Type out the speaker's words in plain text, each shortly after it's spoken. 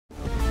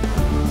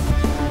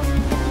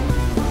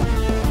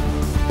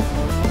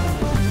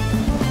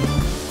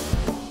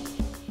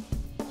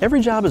Every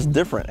job is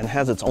different and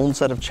has its own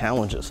set of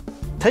challenges.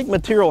 Take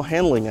material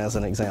handling as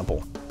an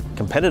example.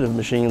 Competitive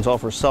machines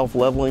offer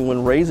self-leveling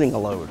when raising a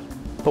load.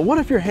 But what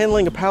if you're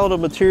handling a pallet of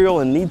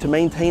material and need to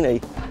maintain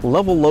a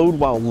level load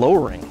while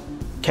lowering?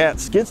 CAT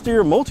skid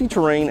steer,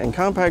 multi-terrain, and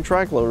compact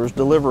track loaders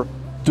deliver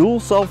dual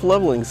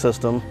self-leveling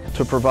system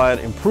to provide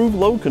improved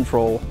load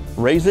control,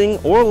 raising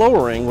or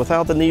lowering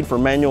without the need for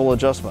manual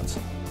adjustments.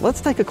 Let's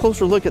take a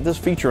closer look at this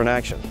feature in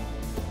action.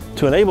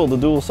 To enable the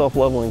dual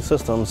self-leveling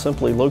system,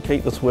 simply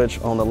locate the switch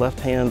on the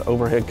left-hand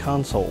overhead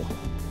console.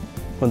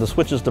 When the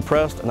switch is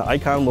depressed, an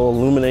icon will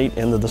illuminate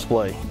in the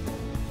display.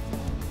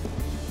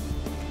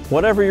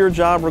 Whatever your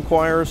job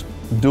requires,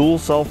 dual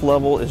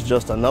self-level is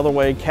just another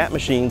way CAT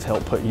machines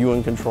help put you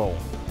in control.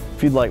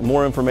 If you'd like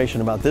more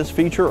information about this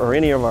feature or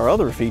any of our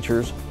other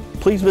features,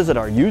 please visit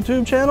our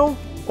YouTube channel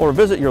or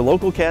visit your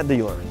local CAT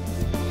dealer.